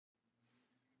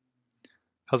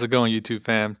How's it going, YouTube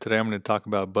fam? Today I'm going to talk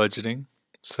about budgeting.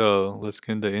 So let's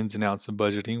get into the ins and outs of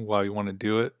budgeting, why we want to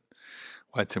do it,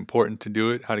 why it's important to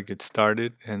do it, how to get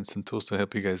started, and some tools to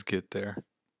help you guys get there.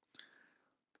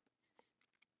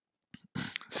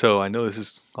 So I know this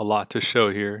is a lot to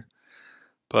show here,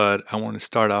 but I want to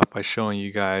start off by showing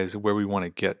you guys where we want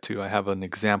to get to. I have an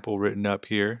example written up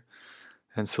here.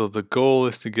 And so the goal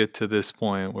is to get to this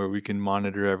point where we can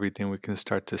monitor everything, we can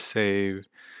start to save,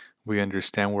 we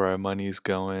understand where our money is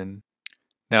going.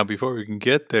 Now, before we can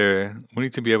get there, we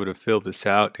need to be able to fill this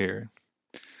out here.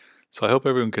 So I hope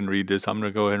everyone can read this. I'm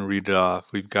going to go ahead and read it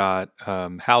off. We've got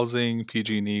housing,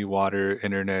 PG&E, water,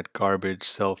 internet, garbage,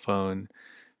 cell phone,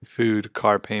 food,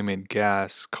 car payment,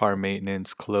 gas, car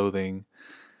maintenance, clothing,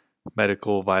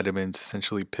 medical, vitamins,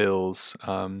 essentially pills,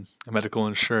 medical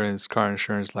insurance, car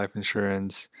insurance, life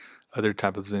insurance, other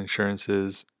types of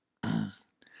insurances,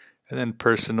 and then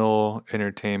personal,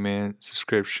 entertainment,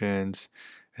 subscriptions,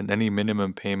 and any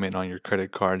minimum payment on your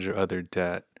credit cards or other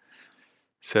debt.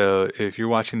 So if you're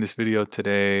watching this video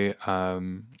today,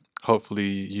 hopefully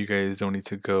you guys don't need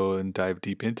to go and dive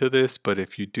deep into this, but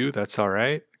if you do, that's all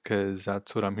right, because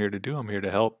that's what I'm here to do. I'm here to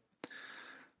help.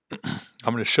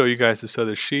 I'm going to show you guys this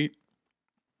other sheet.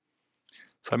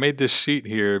 So I made this sheet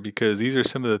here because these are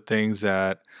some of the things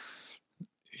that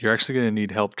you're actually going to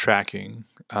need help tracking.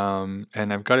 And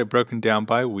I've got it broken down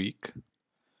by week.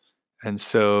 And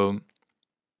so,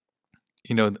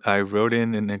 I wrote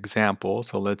in an example.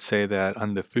 So let's say that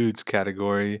on the foods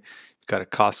category, you've got a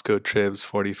Costco trips,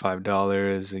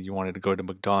 $45, and you wanted to go to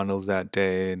McDonald's that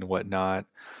day and whatnot.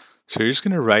 So you're just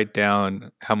going to write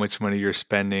down how much money you're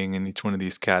spending in each one of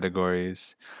these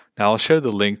categories. Now I'll share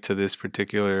the link to this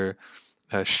particular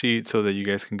sheet so that you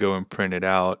guys can go and print it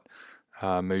out.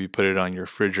 Maybe put it on your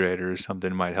refrigerator or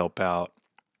something might help out.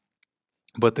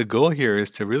 But the goal here is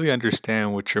to really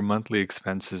understand what your monthly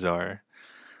expenses are.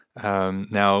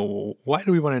 Now, why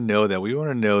do we want to know that? We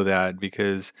want to know that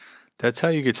because that's how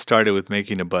you get started with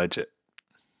making a budget,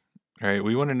 right?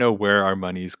 We want to know where our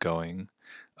money is going.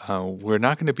 We're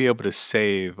not going to be able to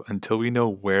save until we know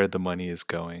where the money is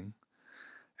going.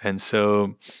 And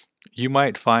so you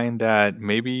might find that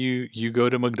maybe you go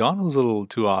to McDonald's a little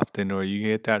too often, or you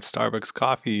get that Starbucks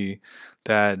coffee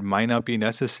that might not be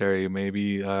necessary.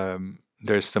 Maybe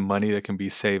there's some money that can be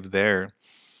saved there.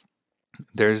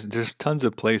 There's tons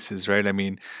of places, right? I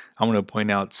mean, I want to point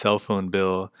out cell phone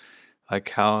bill. Like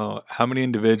how many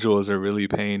individuals are really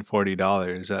paying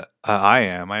 $40? I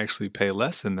am. I actually pay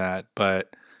less than that,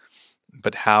 but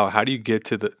how do you get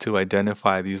to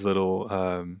identify these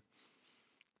little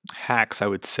hacks, I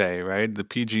would say, right? The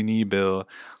PG&E bill,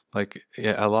 like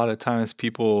yeah, a lot of times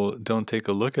people don't take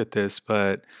a look at this,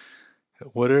 but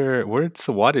what's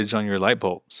the wattage on your light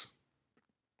bulbs?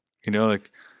 Like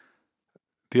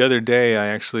the other day, I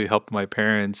actually helped my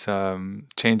parents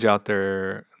change out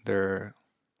their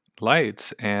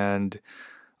lights, and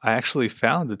I actually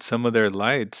found that some of their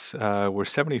lights were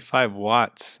 75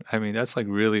 watts. I mean, that's like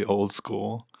really old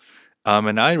school.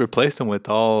 And I replaced them with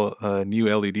all new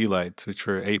LED lights, which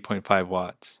were 8.5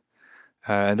 watts.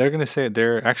 And they're going to say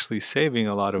they're actually saving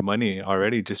a lot of money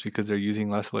already just because they're using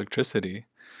less electricity.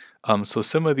 So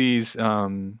some of these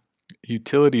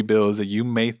utility bills that you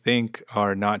may think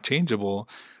are not changeable,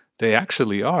 they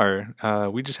actually are.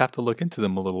 We just have to look into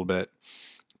them a little bit.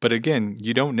 But again,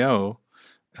 you don't know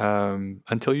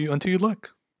until you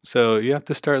look. So you have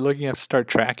to start looking. You have to start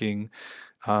tracking.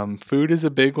 Food is a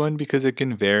big one because it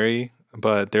can vary,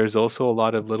 but there's also a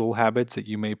lot of little habits that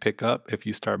you may pick up if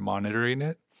you start monitoring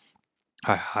it.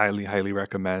 I highly, highly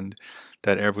recommend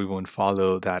that everyone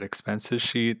follow that expenses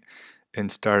sheet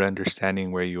and start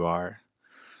understanding where you are.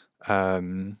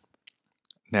 Um,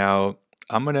 Now,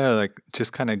 I'm gonna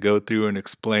just kind of go through and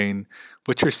explain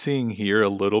what you're seeing here a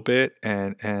little bit,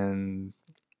 and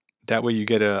that way you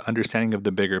get a understanding of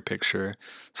the bigger picture.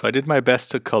 So I did my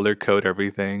best to color code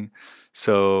everything.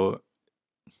 So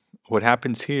what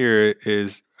happens here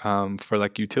is for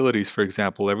like utilities, for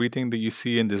example, everything that you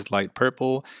see in this light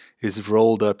purple is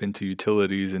rolled up into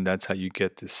utilities, and that's how you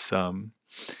get this sum.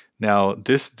 Now,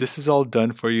 this is all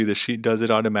done for you. The sheet does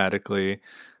it automatically.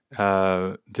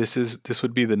 This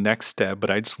would be the next step, but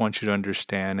I just want you to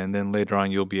understand, and then later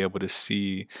on you'll be able to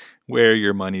see where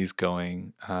your money's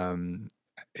going.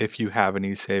 If you have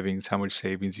any savings, how much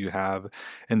savings you have.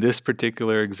 In this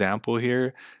particular example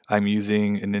here, I'm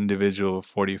using an individual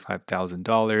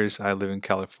 $45,000. I live in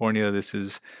California. This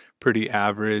is pretty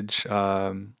average.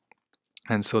 And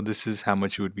so this is how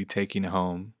much you would be taking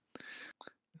home.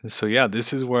 And so yeah,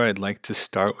 this is where I'd like to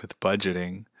start with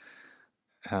budgeting.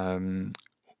 Um,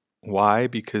 Why?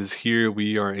 Because here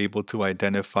we are able to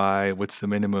identify what's the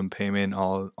minimum payment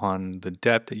all on the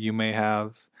debt that you may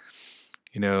have,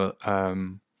 you know,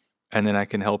 and then I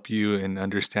can help you in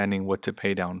understanding what to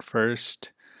pay down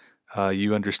first.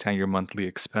 You understand your monthly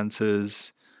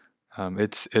expenses.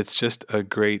 It's just a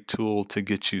great tool to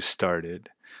get you started.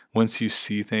 Once you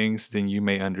see things, then you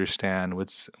may understand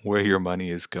where your money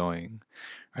is going,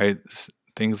 right?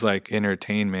 Things like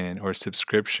entertainment or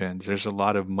subscriptions, there's a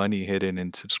lot of money hidden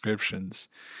in subscriptions.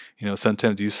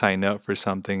 Sometimes you sign up for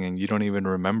something and you don't even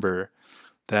remember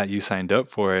that you signed up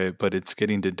for it, but it's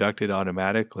getting deducted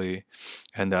automatically,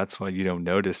 and that's why you don't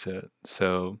notice it.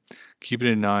 So keeping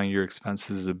an eye on your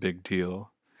expenses is a big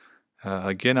deal.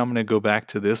 Again, I'm going to go back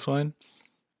to this one.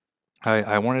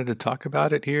 I wanted to talk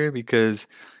about it here because,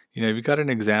 we got an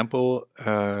example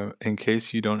in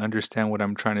case you don't understand what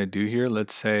I'm trying to do here.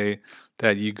 Let's say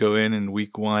that you go in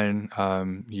week one,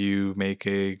 you make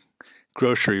a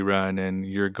grocery run and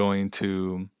you're going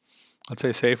to, let's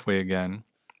say, Safeway again.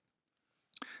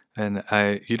 And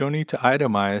you don't need to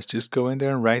itemize, just go in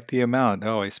there and write the amount.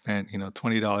 Oh, I spent,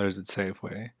 $20 at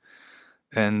Safeway.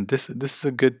 And this is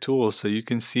a good tool so you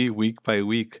can see week by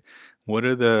week what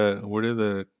are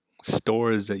the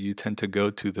stores that you tend to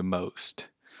go to the most.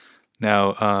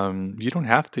 Now, you don't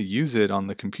have to use it on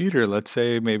the computer. Let's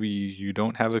say maybe you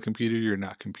don't have a computer, you're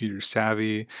not computer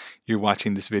savvy, you're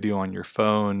watching this video on your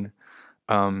phone.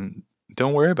 Um,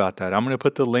 don't worry about that. I'm going to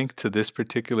put the link to this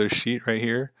particular sheet right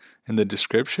here in the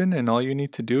description, and all you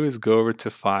need to do is go over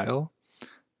to File,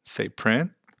 say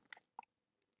Print,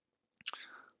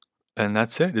 and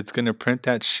that's it. It's going to print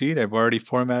that sheet. I've already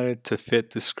formatted to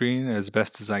fit the screen as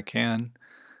best as I can.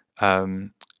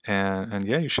 Um, and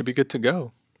yeah, you should be good to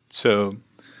go. So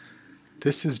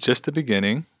this is just the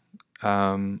beginning.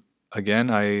 Again,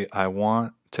 I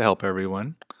want to help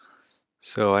everyone.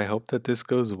 So I hope that this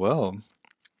goes well.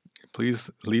 Please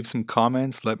leave some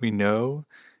comments. Let me know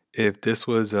if this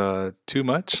was too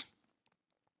much.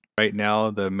 Right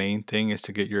now, the main thing is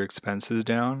to get your expenses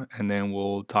down, and then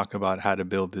we'll talk about how to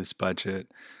build this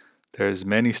budget. There's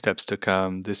many steps to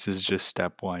come. This is just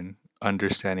step one,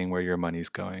 understanding where your money's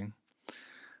going.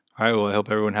 All right, well, I hope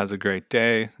everyone has a great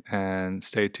day and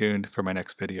stay tuned for my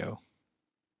next video.